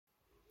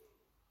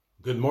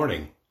Good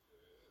morning.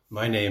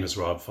 My name is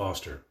Rob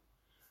Foster,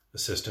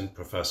 Assistant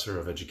Professor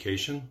of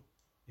Education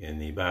in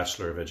the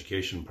Bachelor of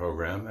Education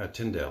program at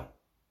Tyndale.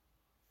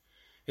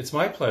 It's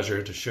my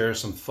pleasure to share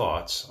some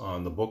thoughts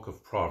on the Book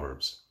of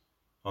Proverbs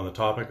on the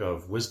topic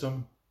of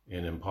wisdom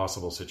in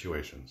impossible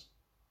situations.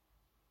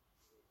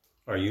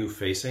 Are you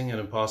facing an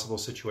impossible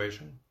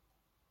situation?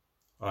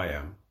 I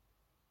am.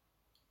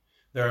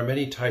 There are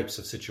many types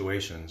of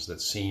situations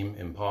that seem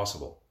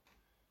impossible: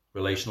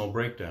 relational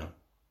breakdown,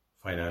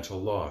 financial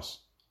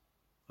loss,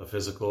 a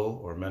physical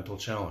or mental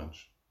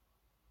challenge.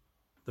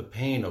 The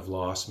pain of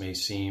loss may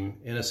seem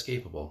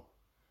inescapable.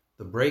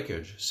 The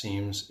breakage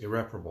seems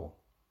irreparable.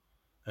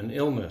 An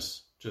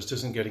illness just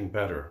isn't getting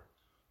better,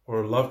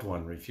 or a loved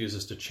one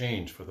refuses to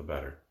change for the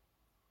better.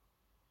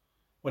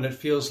 When it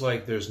feels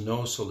like there's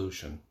no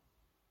solution,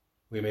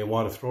 we may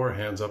want to throw our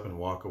hands up and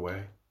walk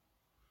away,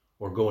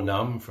 or go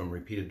numb from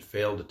repeated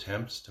failed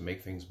attempts to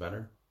make things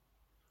better,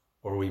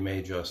 or we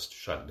may just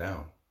shut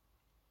down.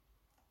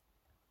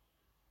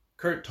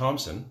 Kurt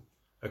Thompson,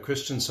 a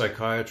Christian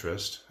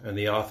psychiatrist and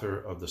the author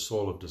of The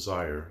Soul of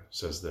Desire,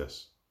 says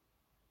this: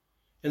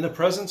 "In the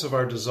presence of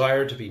our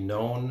desire to be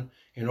known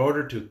in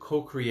order to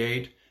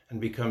co-create and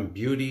become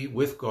beauty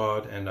with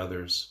God and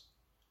others,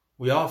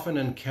 we often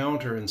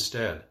encounter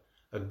instead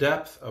a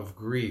depth of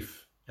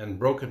grief and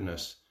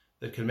brokenness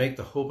that can make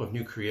the hope of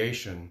new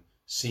creation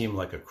seem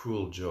like a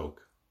cruel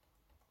joke."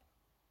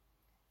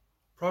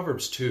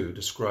 Proverbs 2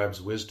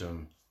 describes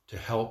wisdom to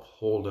help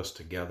hold us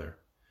together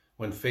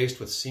when faced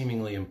with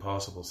seemingly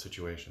impossible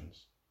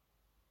situations.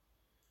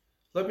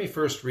 Let me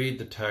first read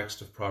the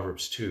text of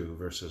Proverbs 2,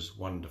 verses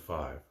 1 to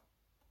 5.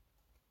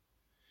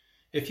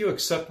 "If you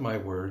accept my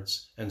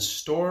words and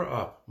store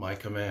up my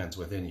commands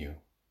within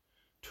you,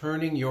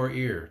 turning your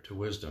ear to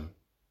wisdom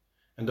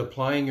and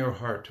applying your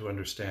heart to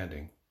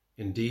understanding,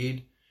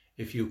 indeed,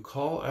 if you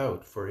call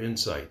out for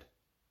insight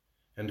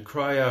and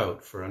cry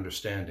out for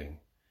understanding,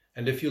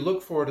 and if you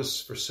look for it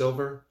as for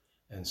silver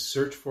and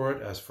search for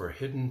it as for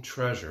hidden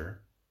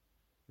treasure,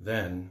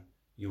 then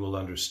you will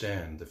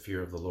understand the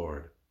fear of the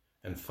Lord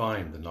and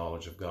find the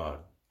knowledge of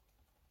God."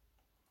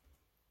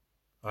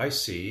 I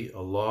see a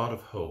lot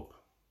of hope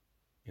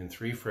in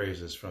three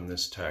phrases from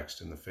this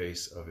text in the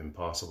face of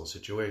impossible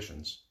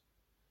situations.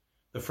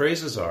 The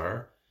phrases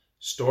are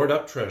stored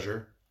up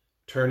treasure,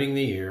 turning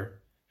the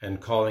ear,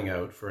 and calling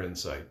out for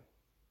insight.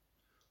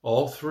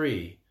 All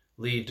three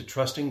lead to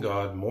trusting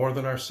God more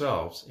than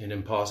ourselves in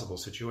impossible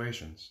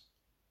situations.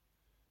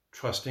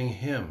 Trusting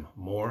Him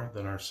more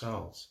than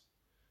ourselves.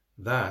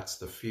 That's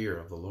the fear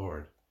of the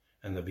Lord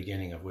and the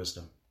beginning of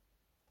wisdom.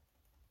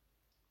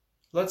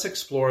 Let's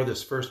explore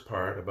this first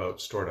part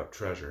about stored up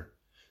treasure.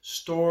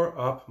 Store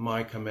up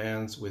my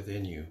commands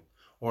within you,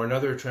 or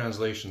another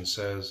translation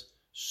says,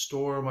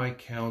 store my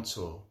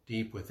counsel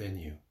deep within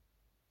you.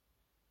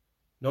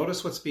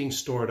 Notice what's being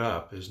stored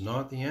up is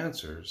not the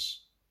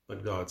answers,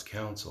 but God's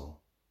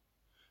counsel.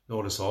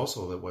 Notice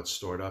also that what's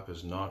stored up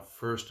is not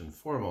first and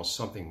foremost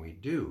something we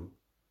do,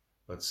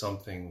 but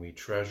something we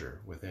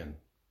treasure within.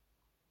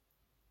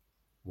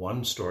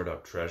 One stored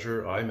up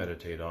treasure I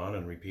meditate on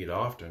and repeat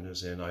often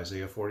is in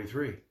Isaiah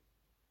 43.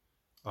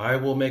 "I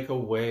will make a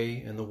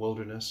way in the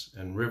wilderness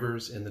and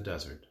rivers in the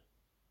desert."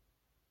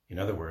 In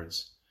other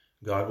words,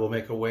 God will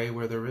make a way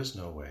where there is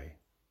no way.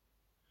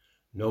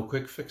 No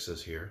quick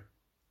fixes here,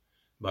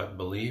 but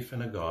belief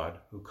in a God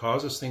who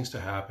causes things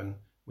to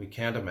happen we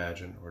can't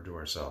imagine or do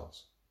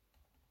ourselves.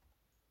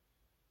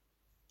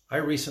 I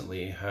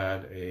recently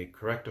had a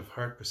corrective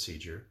heart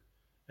procedure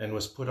and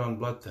was put on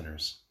blood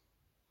thinners.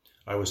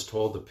 I was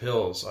told the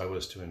pills I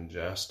was to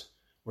ingest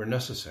were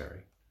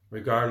necessary,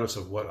 regardless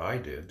of what I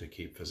did to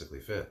keep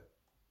physically fit.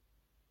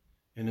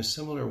 In a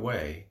similar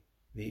way,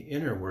 the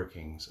inner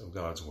workings of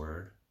God's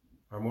Word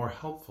are more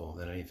helpful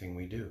than anything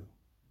we do.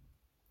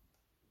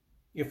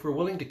 If we're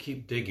willing to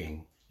keep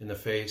digging in the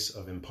face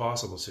of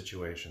impossible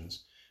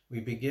situations,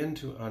 we begin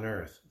to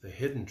unearth the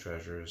hidden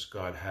treasures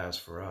God has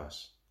for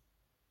us.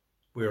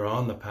 We are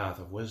on the path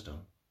of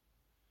wisdom.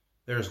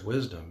 There's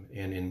wisdom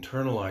in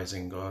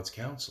internalizing God's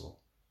counsel,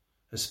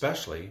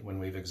 especially when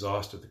we've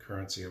exhausted the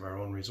currency of our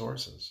own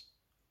resources.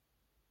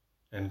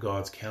 And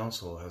God's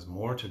counsel has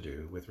more to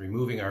do with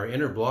removing our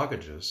inner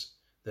blockages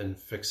than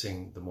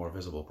fixing the more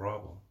visible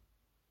problem.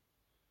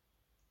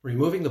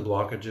 Removing the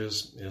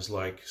blockages is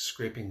like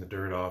scraping the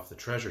dirt off the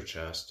treasure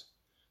chest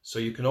so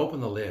you can open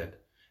the lid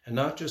and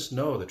not just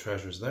know the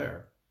treasure's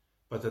there,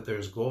 but that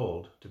there's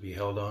gold to be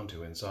held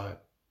onto inside.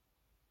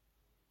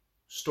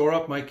 Store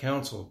up my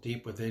counsel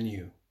deep within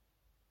you.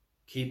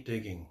 Keep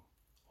digging.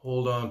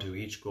 Hold on to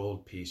each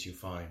gold piece you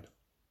find.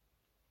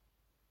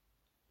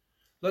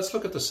 Let's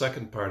look at the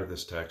second part of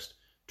this text.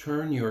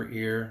 Turn your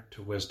ear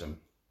to wisdom.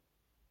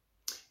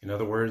 In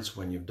other words,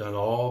 when you've done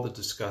all the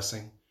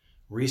discussing,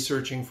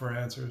 researching for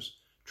answers,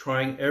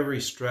 trying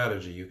every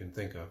strategy you can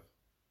think of,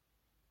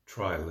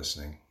 try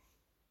listening.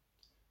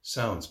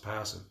 Sounds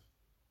passive,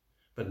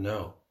 but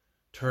no,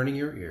 turning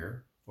your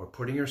ear or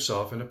putting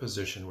yourself in a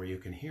position where you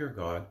can hear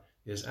God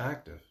is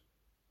active,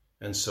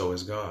 and so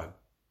is God.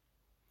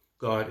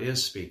 God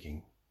is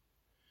speaking.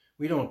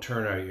 We don't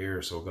turn our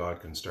ears so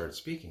God can start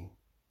speaking.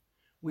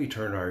 We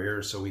turn our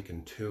ears so we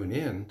can tune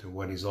in to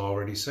what he's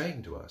already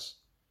saying to us.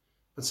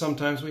 But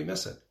sometimes we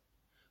miss it,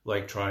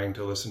 like trying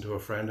to listen to a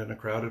friend in a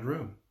crowded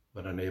room,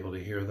 but unable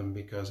to hear them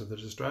because of the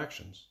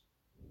distractions.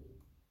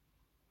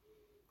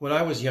 When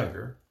I was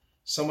younger,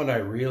 someone I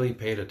really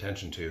paid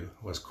attention to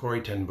was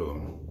Corrie ten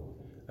Boom,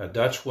 a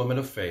Dutch woman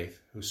of faith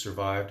who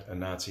survived a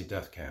Nazi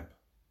death camp.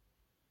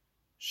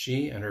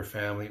 She and her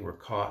family were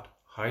caught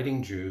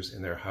hiding Jews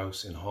in their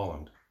house in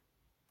Holland.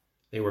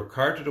 They were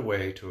carted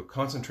away to a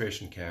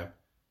concentration camp,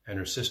 and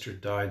her sister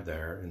died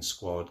there in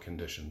squalid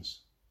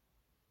conditions.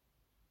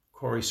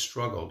 Corrie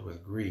struggled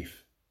with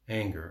grief,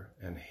 anger,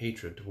 and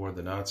hatred toward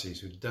the Nazis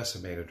who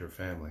decimated her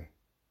family.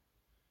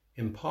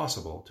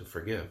 Impossible to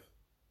forgive.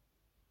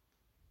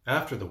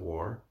 After the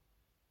war,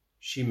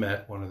 she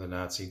met one of the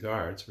Nazi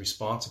guards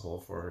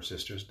responsible for her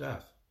sister's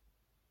death.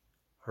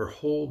 Her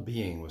whole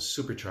being was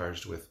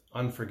supercharged with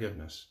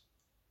unforgiveness.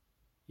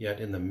 Yet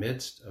in the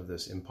midst of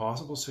this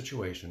impossible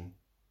situation,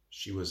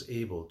 she was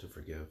able to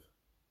forgive.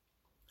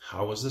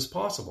 How was this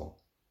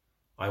possible?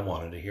 I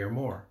wanted to hear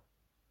more.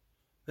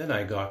 Then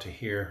I got to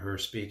hear her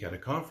speak at a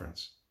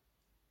conference.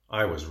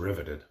 I was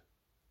riveted.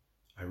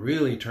 I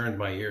really turned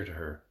my ear to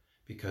her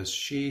because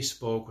she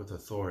spoke with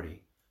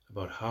authority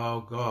about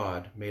how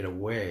God made a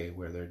way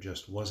where there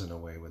just wasn't a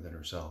way within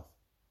herself.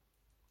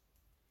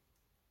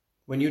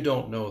 When you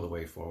don't know the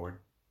way forward,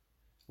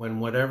 when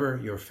whatever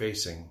you're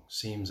facing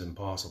seems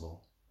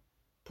impossible,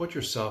 put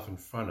yourself in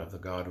front of the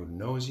God who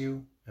knows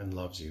you and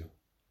loves you,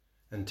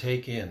 and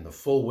take in the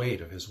full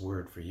weight of his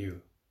word for you.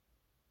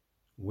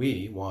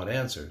 We want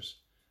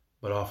answers,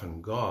 but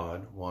often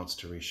God wants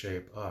to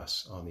reshape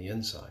us on the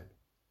inside.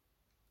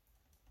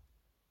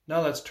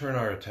 Now let's turn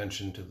our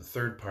attention to the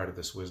third part of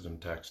this wisdom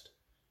text,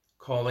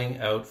 calling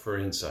out for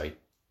insight.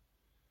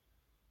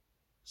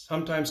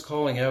 Sometimes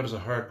calling out is a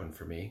hard one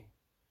for me.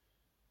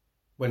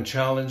 When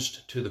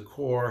challenged to the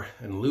core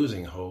and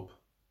losing hope,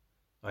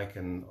 I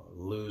can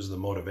lose the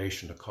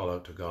motivation to call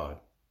out to God.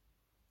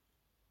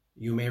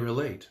 You may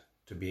relate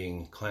to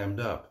being clammed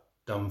up,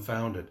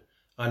 dumbfounded,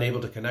 unable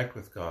to connect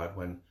with God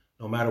when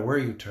no matter where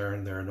you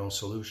turn, there are no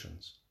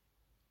solutions.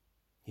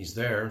 He's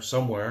there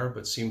somewhere,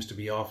 but seems to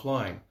be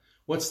offline.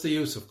 What's the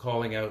use of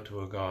calling out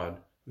to a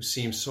God who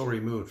seems so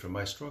removed from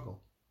my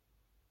struggle?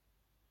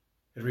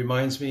 It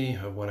reminds me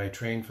of when I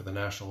trained for the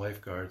National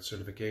Lifeguard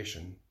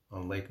certification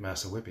on Lake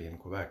Massawippi in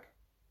Quebec.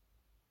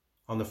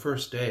 On the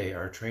first day,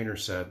 our trainer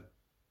said,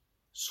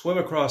 "Swim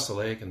across the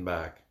lake and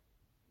back."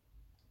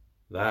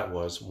 That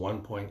was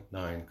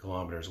 1.9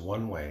 kilometers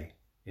one way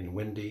in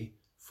windy,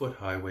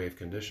 foot-high wave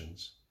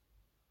conditions.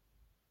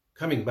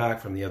 Coming back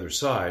from the other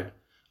side,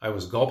 I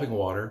was gulping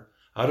water,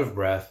 out of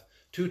breath,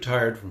 too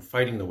tired from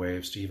fighting the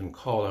waves to even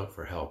call out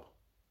for help.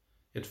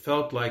 It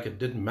felt like it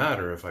didn't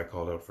matter if I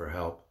called out for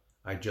help,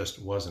 I just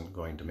wasn't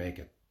going to make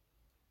it.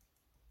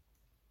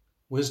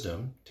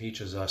 Wisdom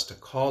teaches us to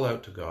call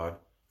out to God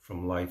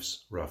from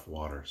life's rough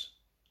waters.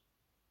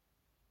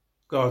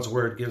 God's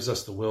word gives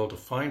us the will to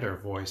find our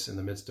voice in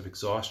the midst of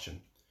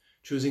exhaustion,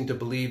 choosing to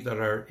believe that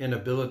our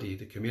inability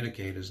to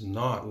communicate is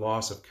not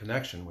loss of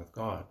connection with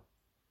God.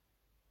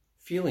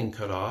 Feeling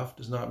cut off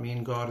does not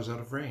mean God is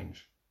out of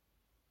range.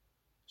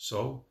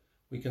 So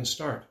we can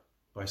start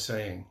by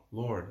saying,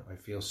 "Lord, I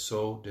feel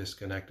so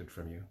disconnected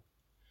from you.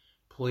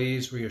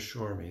 Please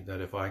reassure me that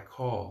if I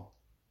call,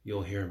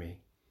 you'll hear me.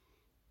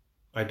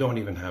 I don't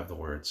even have the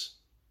words.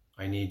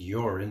 I need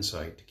your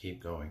insight to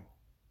keep going."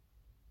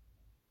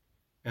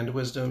 And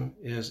wisdom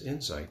is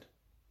insight.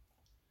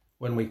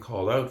 When we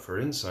call out for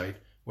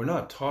insight, we're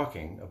not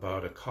talking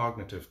about a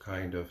cognitive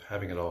kind of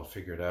having it all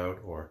figured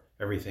out or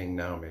everything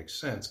now makes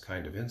sense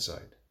kind of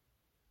insight.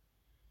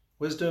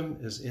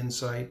 Wisdom is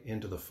insight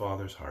into the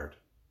Father's heart.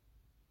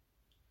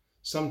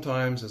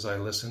 Sometimes as I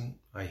listen,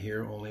 I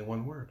hear only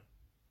one word.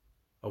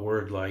 A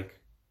word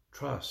like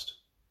trust,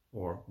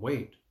 or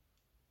wait,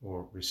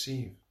 or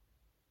receive.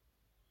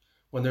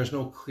 When there's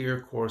no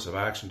clear course of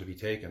action to be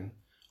taken,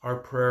 our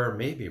prayer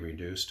may be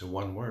reduced to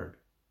one word,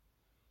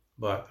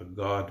 but a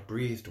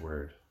God-breathed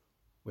word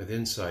with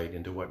insight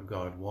into what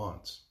God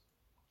wants.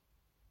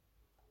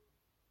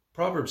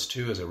 Proverbs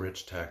 2 is a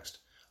rich text.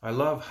 I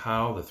love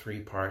how the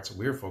three parts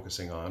we're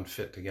focusing on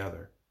fit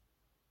together.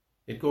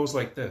 It goes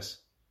like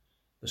this.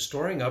 The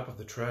storing up of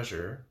the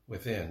treasure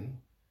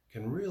within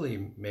can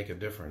really make a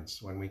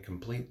difference when we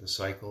complete the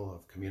cycle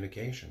of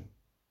communication.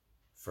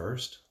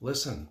 First,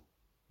 listen,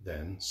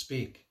 then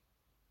speak.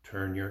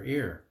 Turn your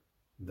ear,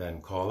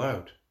 then call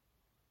out.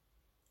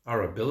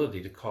 Our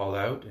ability to call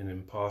out in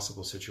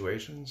impossible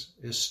situations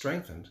is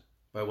strengthened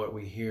by what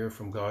we hear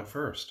from God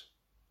first.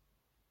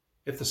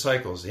 If the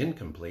cycle is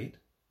incomplete,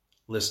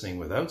 listening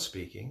without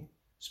speaking,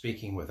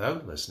 speaking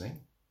without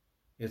listening,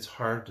 it's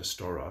hard to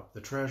store up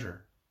the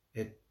treasure.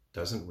 It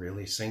doesn't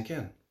really sink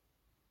in.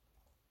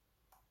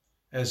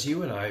 As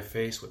you and I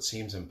face what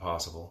seems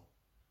impossible,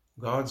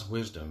 God's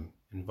wisdom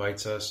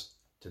invites us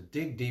to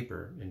dig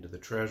deeper into the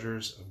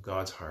treasures of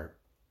God's heart.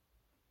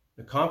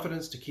 The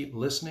confidence to keep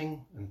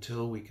listening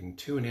until we can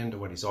tune into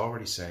what he's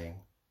already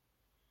saying,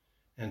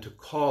 and to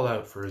call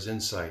out for his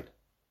insight,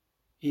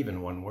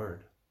 even one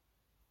word.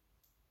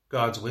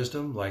 God's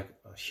wisdom, unlike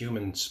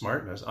human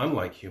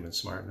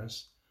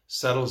smartness,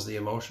 settles the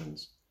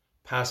emotions,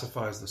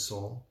 pacifies the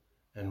soul,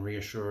 and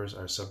reassures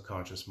our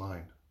subconscious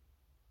mind.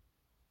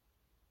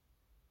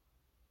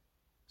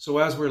 So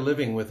as we're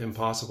living with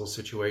impossible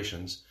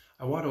situations,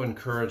 I want to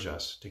encourage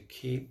us to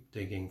keep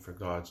digging for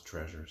God's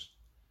treasures.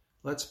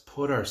 Let's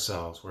put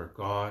ourselves where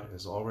God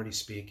is already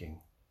speaking,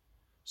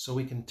 so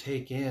we can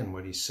take in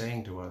what he's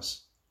saying to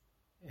us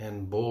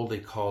and boldly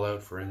call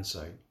out for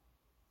insight.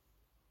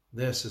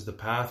 This is the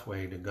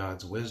pathway to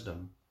God's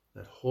wisdom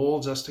that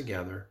holds us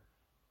together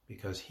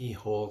because he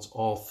holds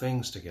all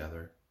things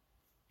together,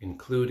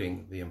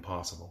 including the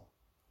impossible.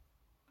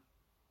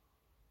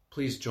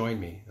 Please join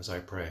me as I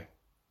pray.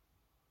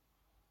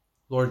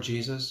 Lord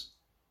Jesus,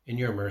 in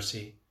your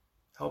mercy,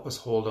 help us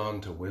hold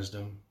on to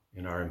wisdom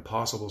in our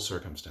impossible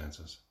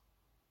circumstances.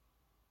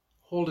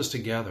 Hold us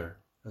together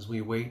as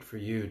we wait for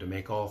you to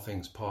make all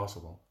things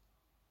possible.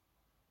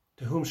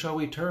 To whom shall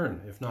we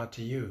turn, if not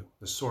to you,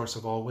 the source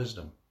of all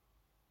wisdom?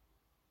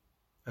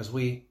 As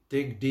we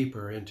dig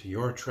deeper into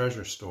your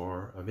treasure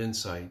store of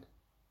insight,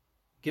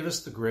 give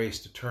us the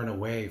grace to turn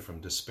away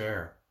from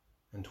despair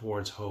and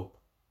towards hope,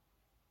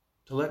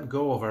 to let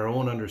go of our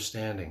own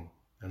understanding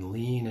and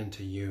lean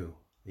into you,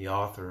 the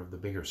author of the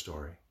bigger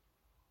story.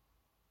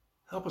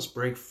 Help us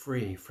break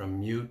free from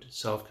mute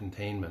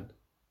self-containment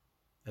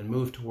and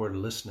move toward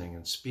listening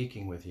and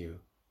speaking with you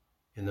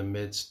in the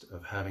midst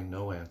of having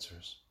no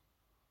answers.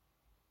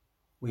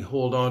 We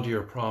hold on to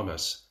your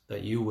promise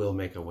that you will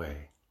make a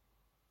way.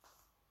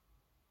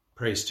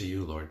 Praise to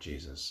you, Lord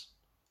Jesus.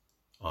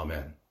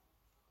 Amen.